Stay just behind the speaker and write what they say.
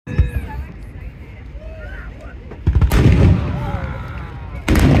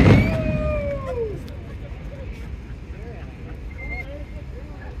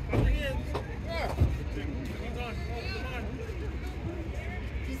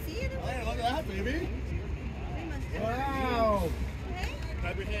Hi, baby. Wow.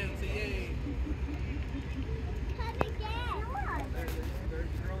 Clap your hands, say yay.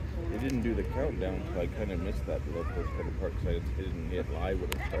 They didn't do the countdown, so I kind of missed that little first kind of part because I didn't hit live when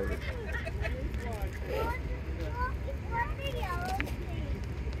it started.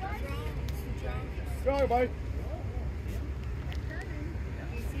 Go, bye.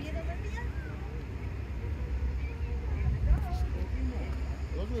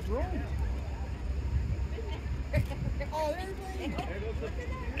 Look at the drone. Oh, airplane.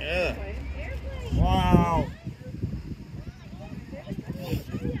 Yeah. Wow.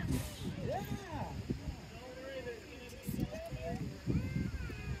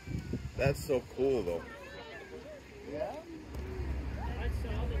 That's so cool, though. Yeah.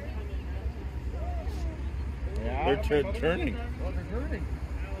 They're turning. Oh, they're turning.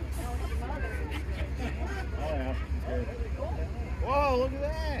 Oh, yeah. Whoa, look at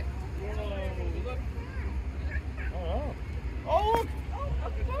that. Oh, oh look.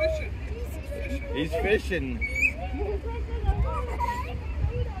 He's fishing.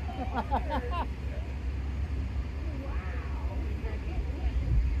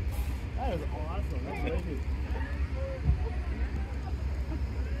 That is awesome. That's crazy.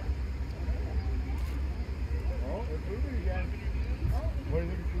 Oh, it's moving again. What are you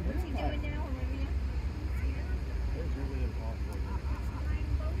looking for this time? It's really impossible.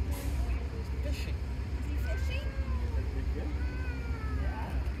 Fishing.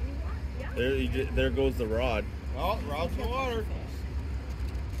 There goes the rod. Oh, rod's in the water.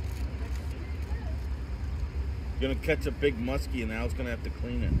 Gonna catch a big muskie, and now it's gonna have to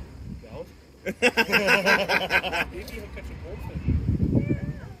clean it. Maybe he'll catch a goldfish.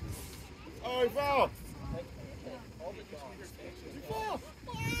 Oh, he fell.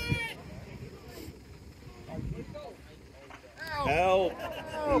 He fell. Help!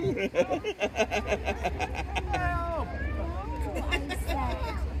 Help! Help!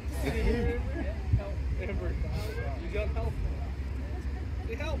 Amber, you got help.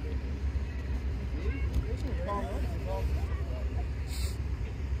 They help.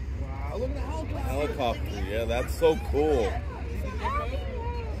 Wow, look at the helicopter. Helicopter, yeah, that's so cool.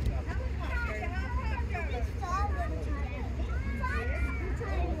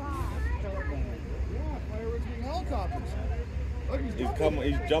 Helicopters. Look,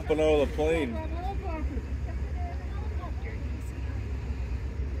 He's jumping out of the plane.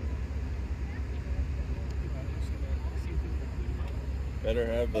 Better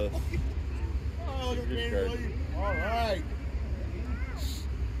have the Oh, look at the security card. green. All right.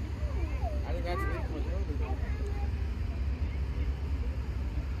 I think that's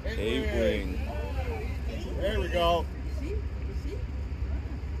the A-wing. There we go.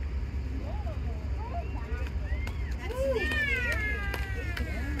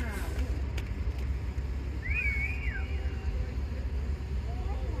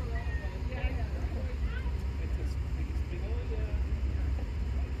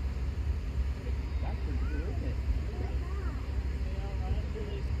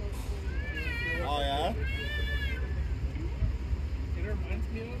 Oh, yeah? It reminds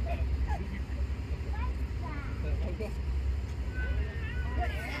me of that logo.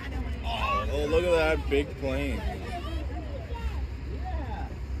 Oh, look at that big plane.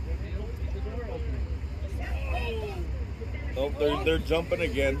 Oh, they're jumping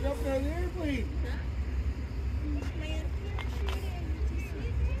again. Jumping out of the airplane.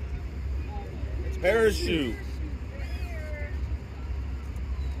 Parachute.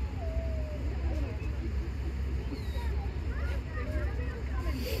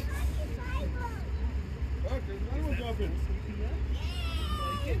 Look, there's another one jumping. Yeah.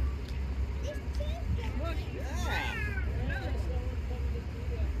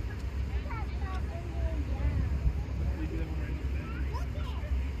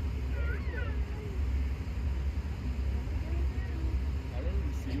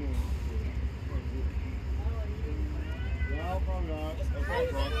 No, probably not. That's all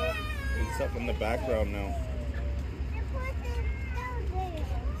wrong. It's up in the background now.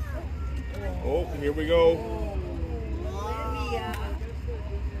 Oh, here we go.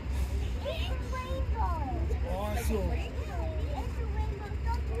 Awesome.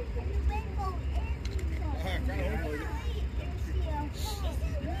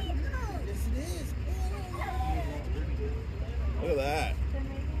 Yes, it is. Look at that.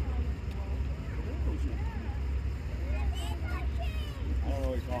 I don't know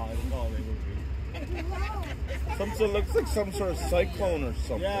what you call it. I don't know what they would be. Some sort looks like some sort of cyclone or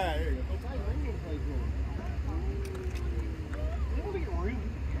something. Yeah, here you go.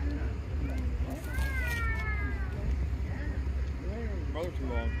 Too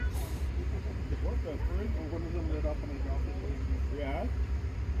long. What the frig? Or one of them lit up and I dropped it. Yeah.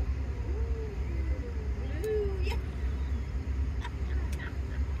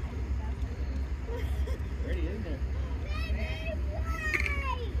 Ready, isn't it?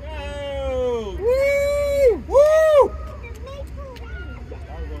 No! Woo! Woo!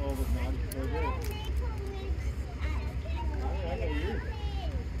 That was a little bit naughty. So good. I got you.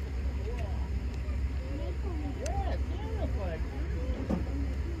 Yeah, Santa flag.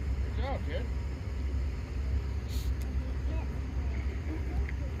 Good job, kid.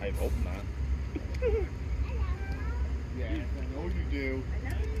 I hope not. Yeah, I know you do.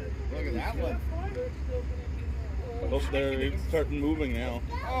 Look at that one. Oh, they're starting moving now.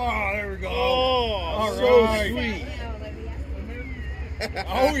 Oh, there we go. Oh, all so right. sweet.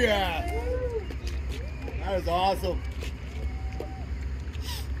 Oh, yeah. That is awesome.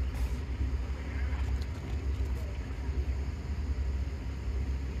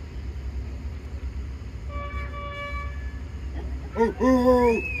 Oh,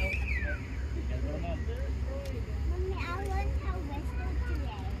 oh.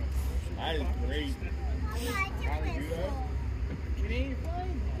 That is great. How to do that?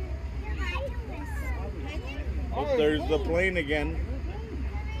 Oh, there's the plane again.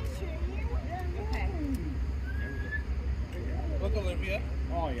 Look, Olivia.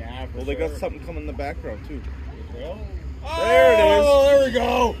 Oh, yeah. Well, they got something coming in the background, too. Real? There it is. Oh, there we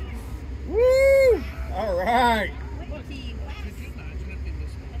go. Woo! All right. Could you imagine if they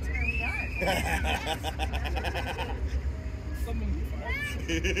missed one? Someone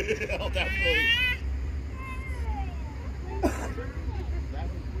fired. Oh, definitely. That's where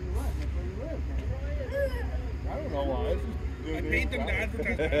you live. That's where you live. I don't know why. It's just doing I paid them to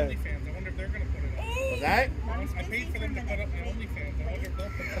advertise my OnlyFans. I wonder if they're going to put it up. Was that? I paid for them to put up my OnlyFans. I wonder if they'll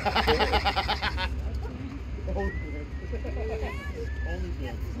put it up. Only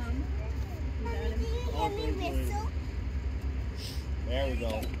good. There we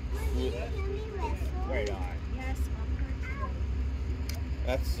go. Right on.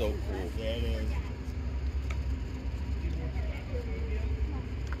 That's so cool. Yeah, it is.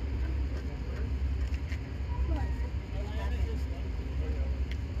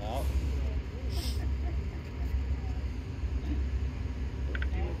 Well,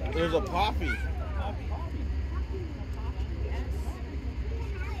 There's a poppy.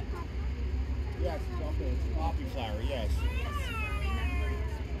 yes, okay, it's poppy flower, yes.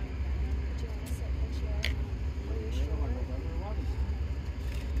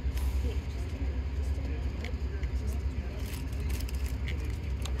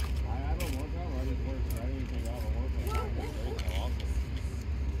 I don't work out, I just work, I didn't think I would work out. It's great, awesome.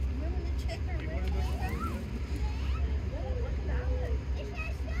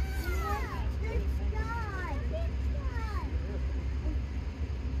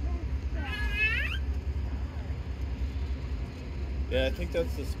 Yeah, I think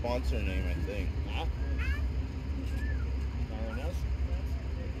that's the sponsor name, I think. Huh? Anyone else?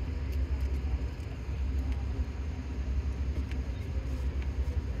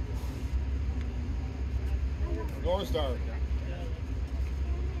 North Star.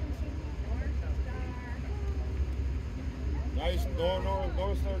 Nice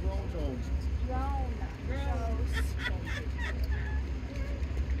North Star drone shows.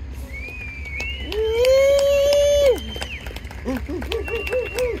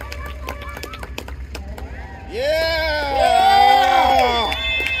 Yeah!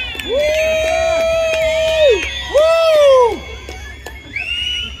 Woo! Woo!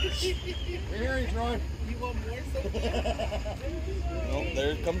 Here he's Ron. You want more Oh,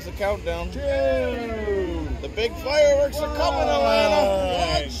 there comes the countdown. 2. The big fireworks are coming, Atlanta.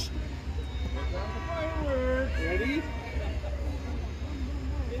 Watch. Fireworks. Ready?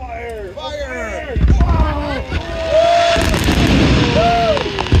 Fire! Fire!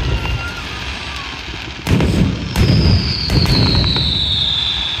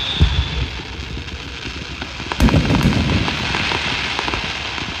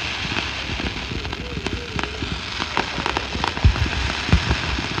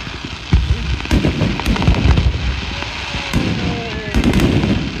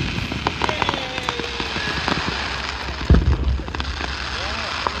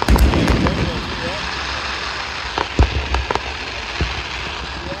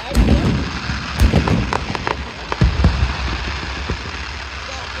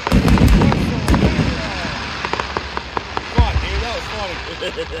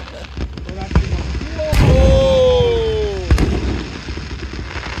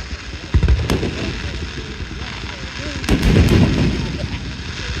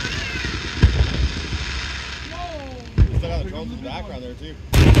 Still got the drones in the back. background there too.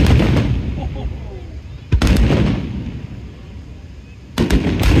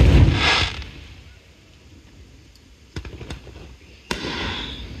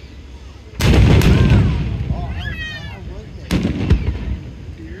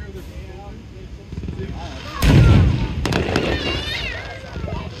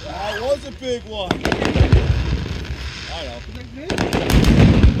 That was a big one. I know.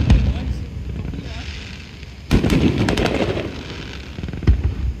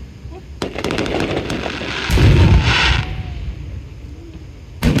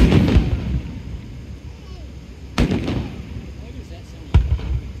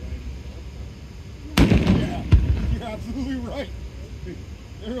 Yeah, you're absolutely right.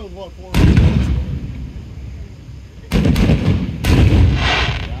 There was what, 4 minutes.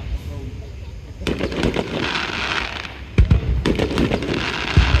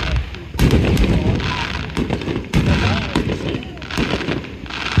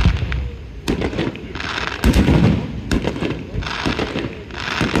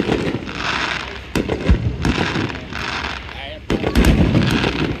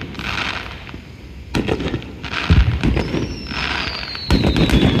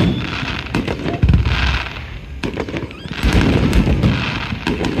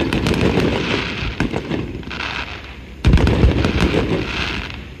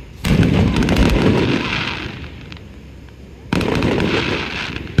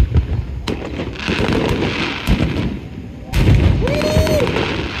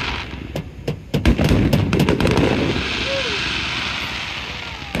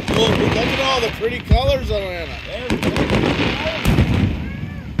 Look at all the pretty colors on Atlanta.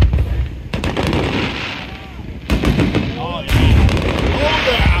 Oh yeah. Oh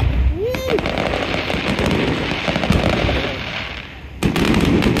yeah.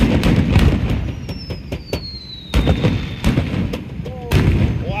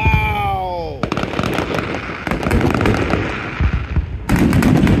 Wow.